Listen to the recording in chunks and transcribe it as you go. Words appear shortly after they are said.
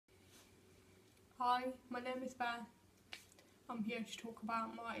Hi, my name is Beth. I'm here to talk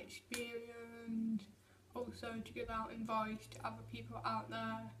about my experience, also to give out advice to other people out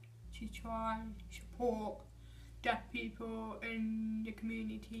there to try support deaf people in the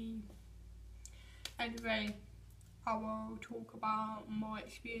community. Anyway, I will talk about my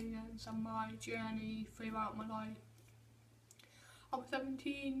experience and my journey throughout my life. I'm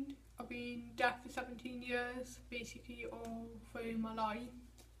 17, I've been deaf for 17 years, basically all through my life.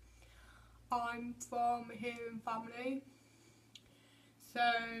 I'm from a hearing family, so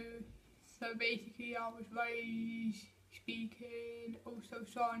basically I was raised speaking, also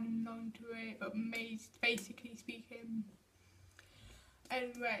signing on to it, but basically speaking.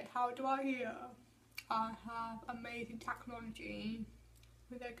 Anyway, how do I hear? I have amazing technology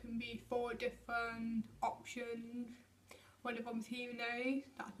where there can be 4 different options. One of them's hearing aids,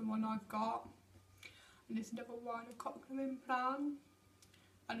 that's the one I've got, and there's another one, a cochlear implant,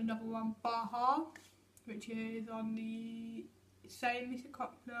 and another one, Baha, which is on the same as a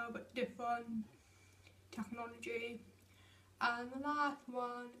cochlear but different technology. And the last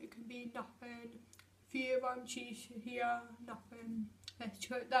one, it can be nothing. Few of them choose to hear nothing.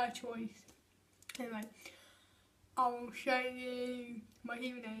 Their choice. Anyway, I will show you my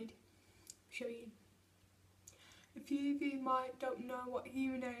hearing aid. A few of you might don't know what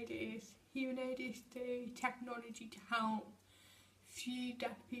hearing aid is. Hearing aid is the technology to help few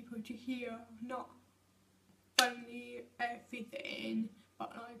deaf people to hear, not only everything,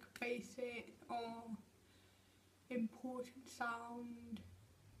 but like basic or important sound,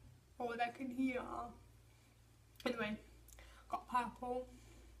 or they can hear. Anyway, got purple.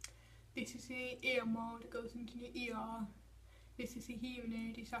 This is the ear mold that goes into the ear. This is a hearing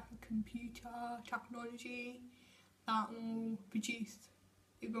aid. It's like a computer technology that will produce,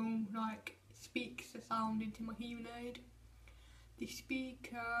 it will like speaks the sound into my hearing aid. The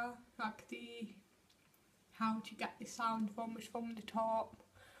speaker, like how to get the sound from, is from the top,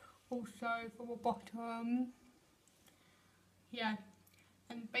 also from the bottom. Yeah,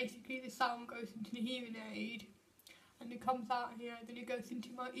 and basically the sound goes into the hearing aid and it comes out here, then it goes into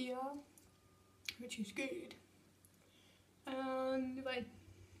my ear, which is good. And anyway,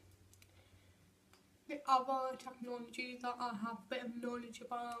 the other technology that I have a bit of knowledge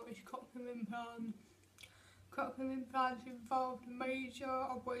about is cochlear implant. Cochlear implants involved a major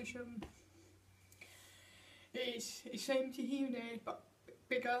operation. It's the same to hearing aid but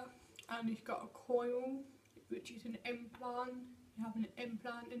bigger, and it's got a coil, which is an implant. You have an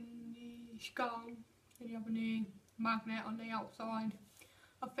implant in the skull and you have a magnet on the outside.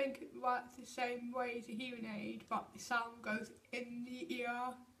 I think it works the same way as a hearing aid, but the sound goes in the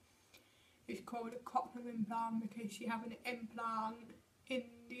ear. It's called a cochlear implant because you have an implant in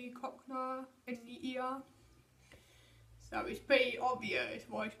the cochlear, in the ear. So it's pretty obvious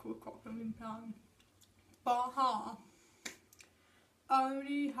why it's called cochlear implant. Baha, I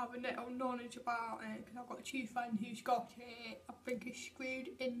only have a little knowledge about it because I've got 2 friends who's got it. I think it's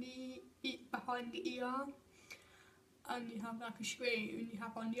screwed in the behind the ear, and you have like a screw, and you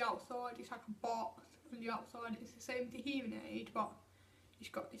have on the outside it's like a box. On the outside it's the same to hearing aid, but it's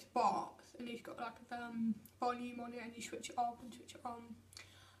got this box and it's got like a volume on it, and you switch it off and switch it on.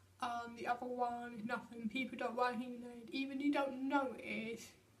 The other one is nothing. People don't wear hearing aid, even you don't notice,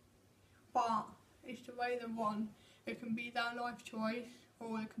 but it's the way they want. It can be their life choice,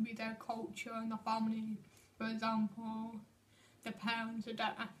 or it can be their culture and their family. For example, their parents are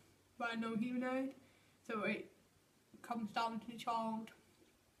deaf, wear no hearing aid, so it comes down to the child.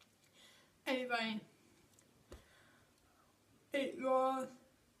 Anyway, it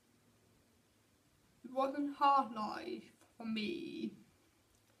wasn't hard life for me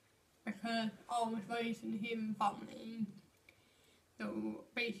because I was raised in a hearing family. So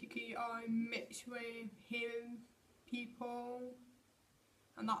basically I mix with hearing people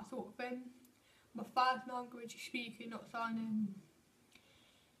and that sort of thing. My first language is speaking, not signing.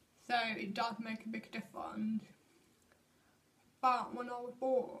 So it does make a big difference. But when I was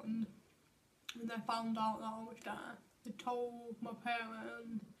born, when they found out that I was deaf, they told my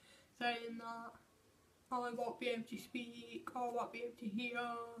parents, saying that I won't be able to speak, or I won't be able to hear,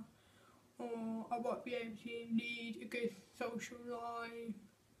 or I won't be able to lead a good social life,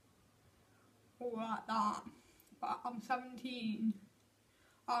 or like that. But I'm 17,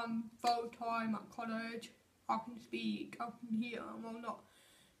 I'm full time at college, I can speak, I can hear. Well, not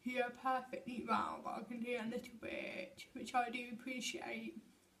hear perfectly well, but I can hear a little bit, which I do appreciate.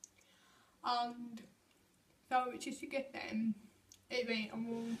 And so it's just a good thing. Anyway, I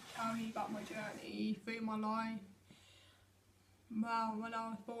will tell you about my journey through my life. Well, when I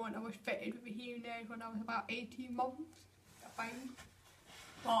was born, I was fitted with a hearing aid when I was about 18 months, I think.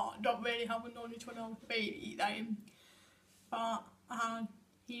 But don't really have a knowledge when I was a baby then, but I had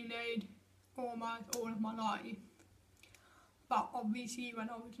hearing aid almost all of my life. But obviously when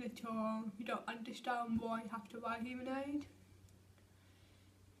I was little, you don't understand why you have to wear hearing aid.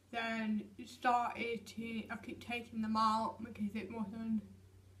 Then it started to, I kept taking them out because it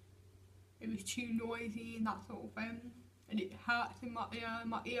was too noisy and that sort of thing. And it hurts in my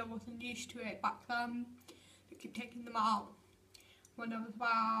ear wasn't used to it back then. I kept taking them out. When I was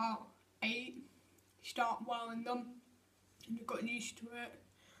about 8, I started wearing them and I got used to it.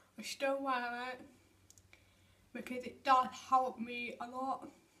 I still wear it because it does help me a lot.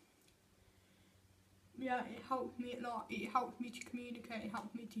 Yeah, it helps me a lot. It helps me to communicate, it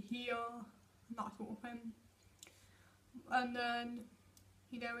helps me to hear and that sort of thing. And then,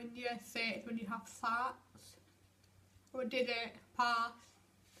 you know, in year 6 when you have SATs, I did it, passed,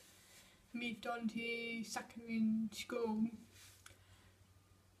 moved on to secondary school.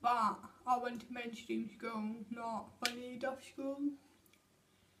 But I went to mainstream school, not fully deaf school.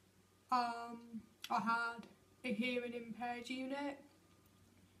 I had a hearing impaired unit,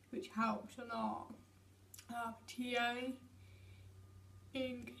 which helps a lot. I have a TA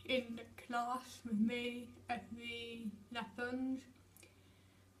in the class with me every lessons.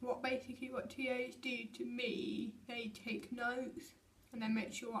 What TAs do to me, they take notes and they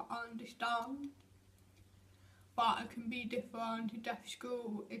make sure I understand. But it can be different to deaf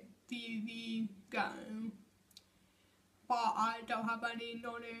school if you go. But I don't have any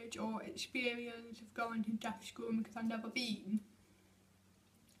knowledge or experience of going to deaf school because I've never been.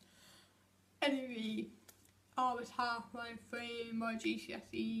 Anyway, I was halfway through my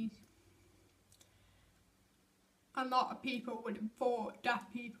GCSEs. A lot of people would have thought deaf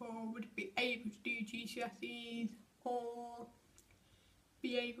people would be able to do GCSEs or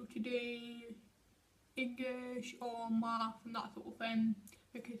be able to do English or math and that sort of thing,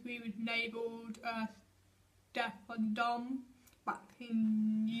 because we were labelled as deaf and dumb back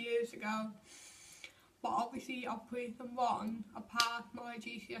in years ago. But obviously I've proved them wrong. I passed my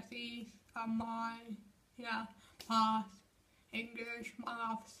GCSEs and my passed English,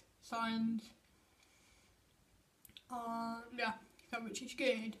 maths, science. So which is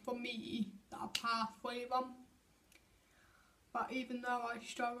good for me that I passed 3 of them. But even though I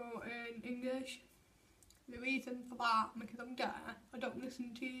struggle in English, the reason for that, because I'm deaf, I don't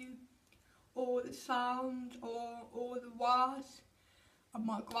listen to all the sounds or all the words, and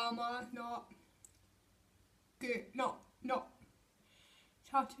my grammar is not good,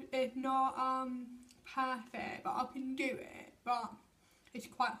 it's not perfect, but I can do it, but it's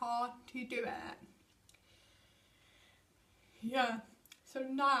quite hard to do it. Yeah, so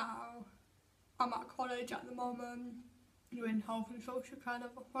now I'm at college at the moment doing health and social care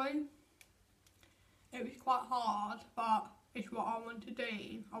level 3. It was quite hard, but it's what I want to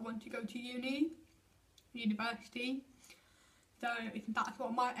do. I want to go to university. So that's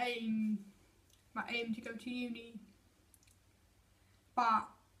what my aim to go to uni. But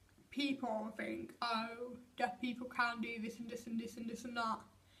people think, oh, deaf people can't do this and this and this and this and that.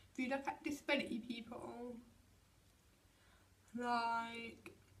 If you look at disability people,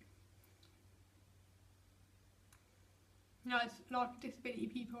 like disability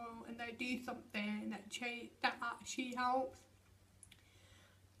people, and they do something that actually helps.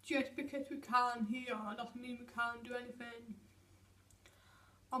 Just because we can't hear doesn't mean we can't do anything.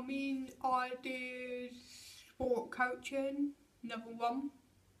 I mean, I did sport coaching level 1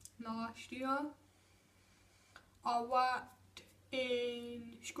 last year. I worked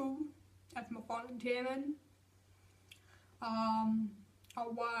in school as my volunteering. I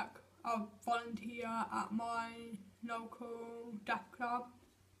volunteer at my local deaf club.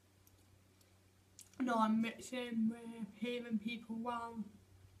 And I'm mixing with hearing people well.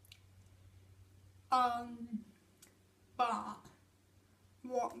 But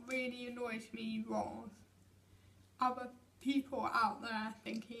what really annoys me was other people out there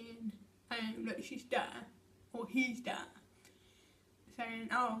thinking, look, she's deaf, or he's deaf, saying,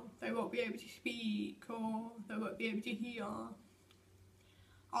 oh, they won't be able to speak, or they won't be able to hear.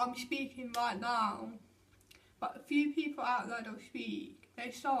 I'm speaking right now, but a few people out there don't speak.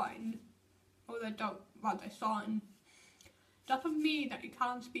 They sign, or they don't, well, they sign. Doesn't mean that you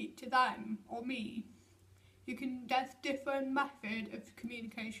can't speak to them or me. There's different methods of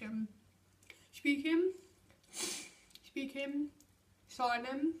communication. Speaking,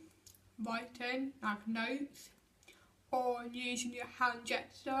 signing, writing, like notes, or using your hand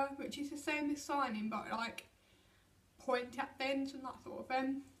gesture, which is the same as signing, but like point at things and that sort of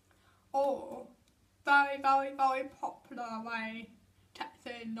thing. Or very, very, very popular way,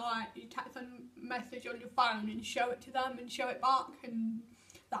 texting, like you text a message on your phone and show it to them and show it back, and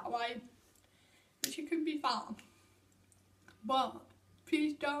that way, which it can be fun. But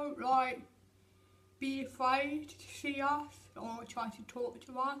please don't like be afraid to see us or try to talk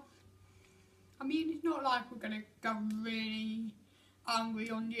to us. I mean, it's not like we're gonna go really angry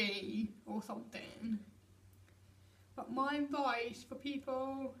on you or something. But my advice for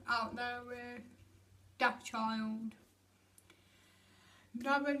people out there with deaf child,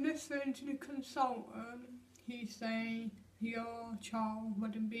 never listen to the consultant who say your child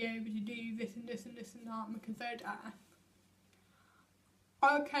wouldn't be able to do this and this and this and that because they're deaf.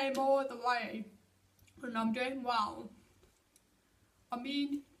 I came all the way and I'm doing well. I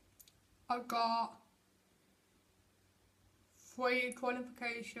mean, I got 3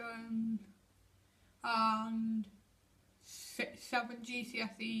 qualifications and 7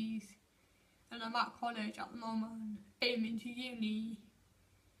 GCSEs, and I'm at college at the moment, aiming to uni.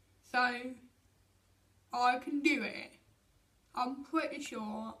 So I can do it. I'm pretty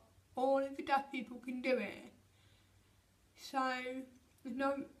sure all of the deaf people can do it. So I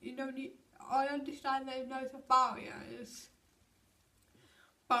understand there's no barriers,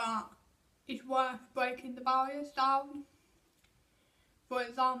 but it's worth breaking the barriers down. For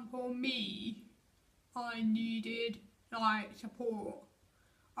example, me, I needed like support.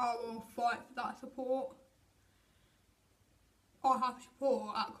 I will fight for that support. I have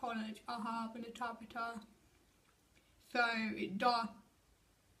support at college. I have an interpreter, so it does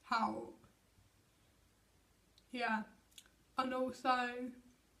help. Yeah, and also,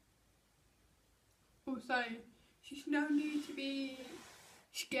 there's no need to be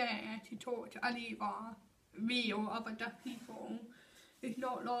scared to talk to either me or other deaf people. It's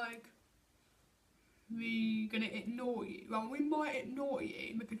not like we're gonna ignore you. Well, we might ignore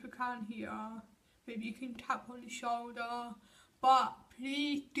you because we can't hear. Maybe you can tap on the shoulder, but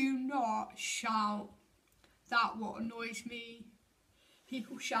please do not shout. That's what annoys me.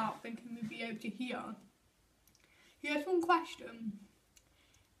 People shout thinking we'll be able to hear. Here's one question.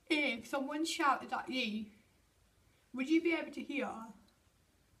 If someone shouted at you, would you be able to hear?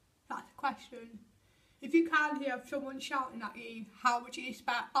 That's the question. If you can't hear someone shouting at you, how would you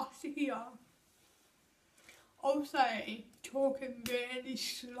expect us to hear? Also, talking really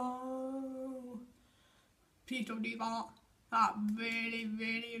slow. Please don't do that. That really,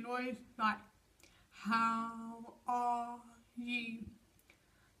 really annoys. Like, how are you?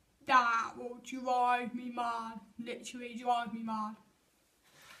 That will drive me mad. Literally drive me mad.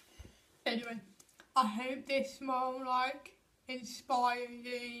 Anyway, I hope this will like inspire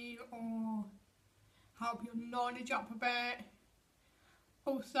you or help your knowledge up a bit.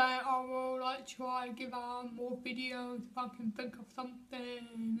 Also, I will like try and give out more videos if I can think of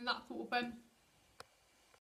something, that sort of thing.